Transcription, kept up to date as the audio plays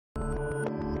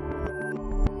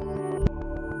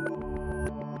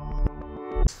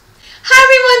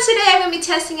today I'm going to be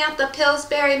testing out the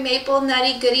Pillsbury Maple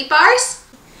Nutty Goodie Bars.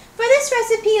 For this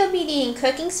recipe you'll be needing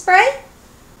cooking spray,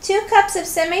 2 cups of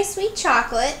semi-sweet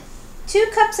chocolate, 2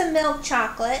 cups of milk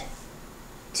chocolate,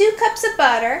 2 cups of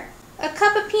butter, a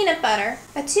cup of peanut butter,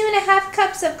 2.5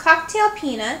 cups of cocktail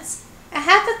peanuts,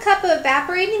 1/2 cup of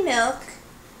evaporated milk,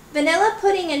 vanilla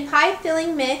pudding and pie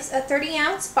filling mix, a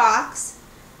 30-ounce box,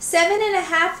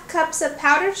 7.5 cups of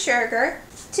powdered sugar,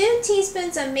 2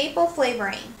 teaspoons of maple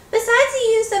flavoring. Besides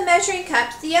the use of measuring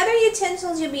cups, the other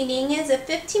utensils you'll be needing is a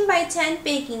 15 by 10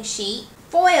 baking sheet,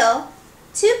 foil,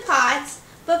 2 pots,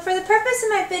 but for the purpose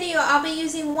of my video I'll be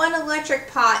using 1 electric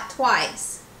pot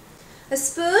twice, a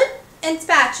spoon, and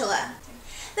spatula.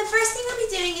 The first thing we'll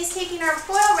be doing is taking our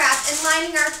foil wrap and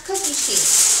lining our cookie sheet.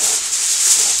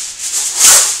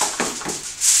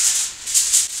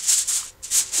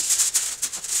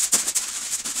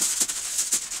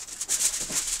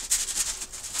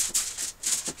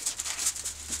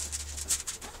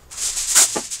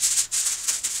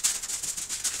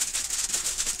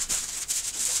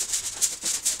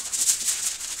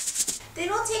 Then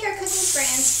we'll take our cooking spray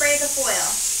and spray the foil.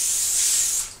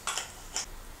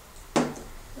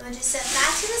 We'll just set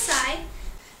that to the side.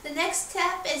 The next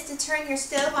step is to turn your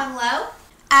stove on low.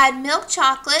 Add milk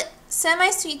chocolate,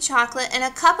 semi-sweet chocolate, and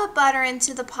a cup of butter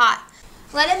into the pot.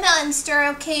 Let it melt and stir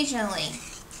occasionally.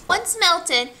 Once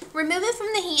melted, remove it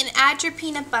from the heat and add your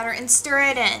peanut butter and stir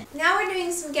it in. Now we're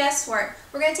doing some guesswork.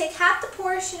 We're going to take half the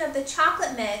portion of the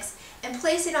chocolate mix and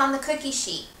place it on the cookie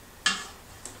sheet.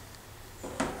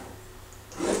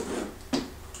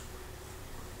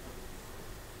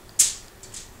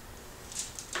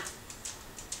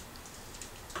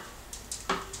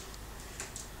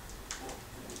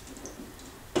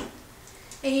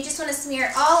 And you just want to smear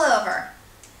it all over.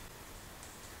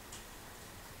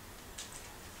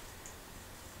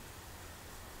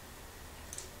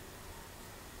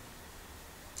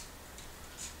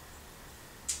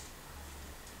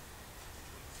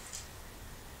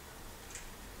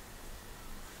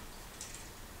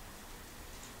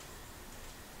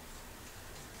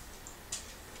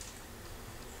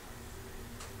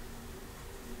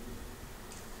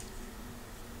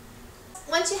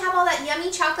 Once you have all that yummy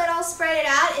chocolate all spread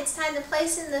out, it's time to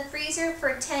place it in the freezer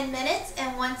for 10 minutes,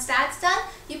 and once that's done,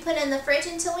 you put it in the fridge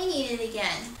until we need it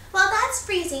again. While that's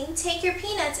freezing, take your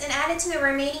peanuts and add it to the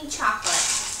remaining chocolate.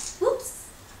 Whoops!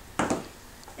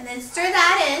 And then stir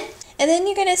that in. And then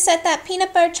you're going to set that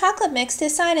peanut butter chocolate mix to the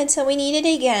side until we need it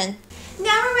again.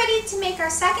 Now we're ready to make our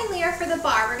second layer for the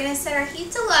bar. We're going to set our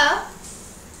heat to low,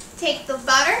 take the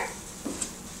butter,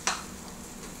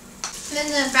 and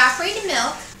then the evaporated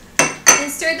milk,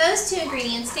 and stir those 2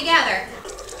 ingredients together.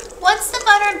 Once the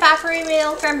butter and evaporated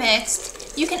milk are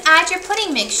mixed, you can add your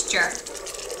pudding mixture.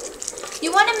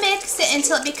 You want to mix it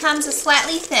until it becomes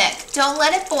slightly thick. Don't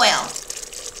let it boil.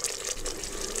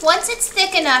 Once it's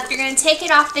thick enough, you're going to take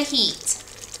it off the heat.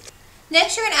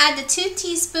 Next, you're going to add the 2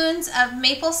 teaspoons of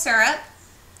maple syrup,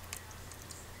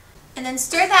 and then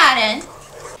stir that in.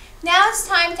 Now it's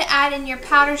time to add in your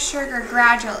powdered sugar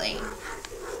gradually.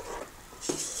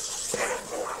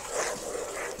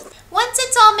 Once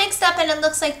it's all mixed up and it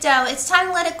looks like dough, it's time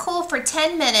to let it cool for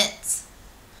 10 minutes.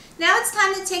 Now it's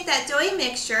time to take that doughy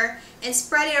mixture and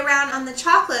spread it around on the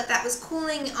chocolate that was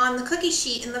cooling on the cookie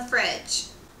sheet in the fridge.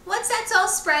 Once that's all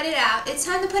spreaded out, it's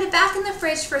time to put it back in the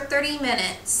fridge for 30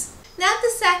 minutes. Now that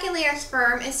the second layer is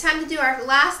firm, it's time to do our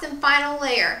last and final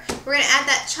layer. We're going to add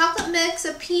that chocolate mix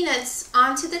of peanuts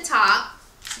onto the top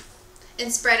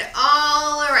and spread it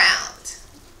all around.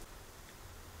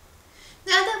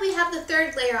 Now that we have the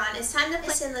third layer on, it's time to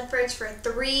place it in the fridge for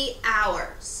 3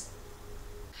 hours.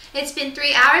 It's been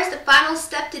 3 hours. The final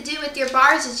step to do with your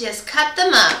bars is just cut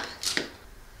them up.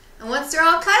 And once they're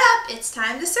all cut up, it's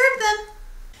time to serve them.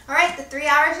 Alright, the 3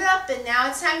 hours are up and now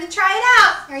it's time to try it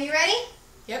out. Are you ready?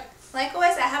 Yep. Like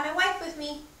always, I have my wife with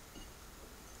me.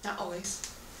 Not always.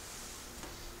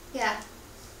 Yeah.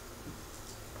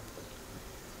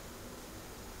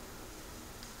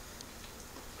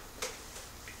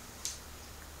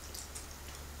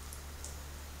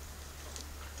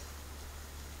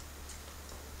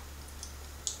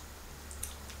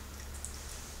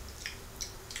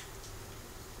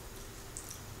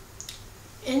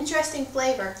 Interesting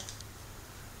flavor.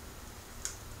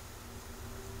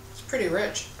 It's pretty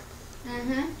rich.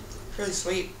 Mm-hmm. Really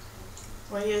sweet.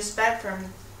 What do you expect from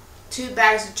 2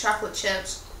 bags of chocolate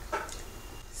chips?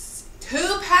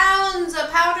 2 pounds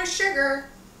of powdered sugar.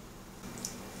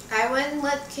 I wouldn't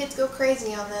let kids go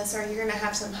crazy on this, or you're going to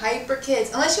have some hyper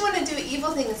kids. Unless you want to do an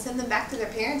evil thing and send them back to their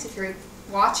parents if you're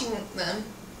watching them.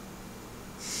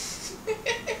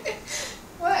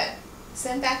 What?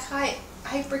 Send back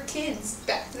hyper kids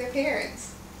back to their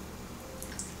parents.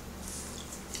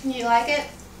 You like it?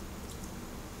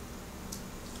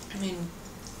 I mean,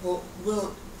 we'll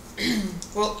we'll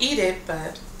eat it,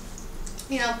 but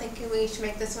You don't think we should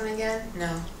make this one again?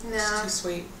 no. No. It's too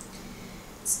sweet.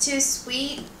 It's too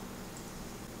sweet.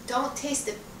 Don't taste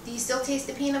it. Do you still taste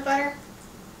the peanut butter?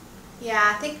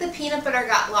 Yeah, I think the peanut butter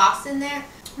got lost in there.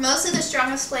 Most of the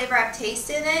strongest flavor I've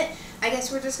tasted in it, I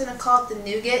guess we're just going to call it the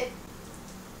nougat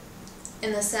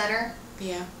in the center.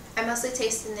 Yeah. I mostly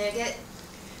taste the nougat.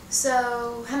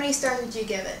 So, how many stars would you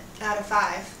give it out of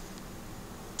 5?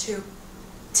 2.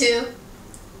 2?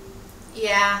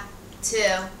 Yeah, 2.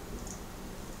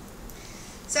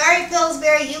 Sorry,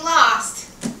 Pillsbury, you lost.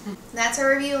 That's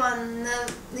our review on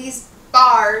these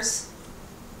bars.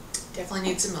 Definitely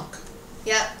need some milk.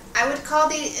 Yep. I would call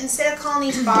these, instead of calling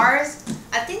these bars,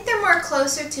 I think they're more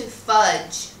closer to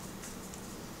fudge.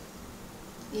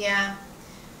 Yeah.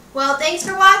 Well, thanks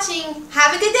for watching.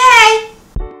 Have a good day.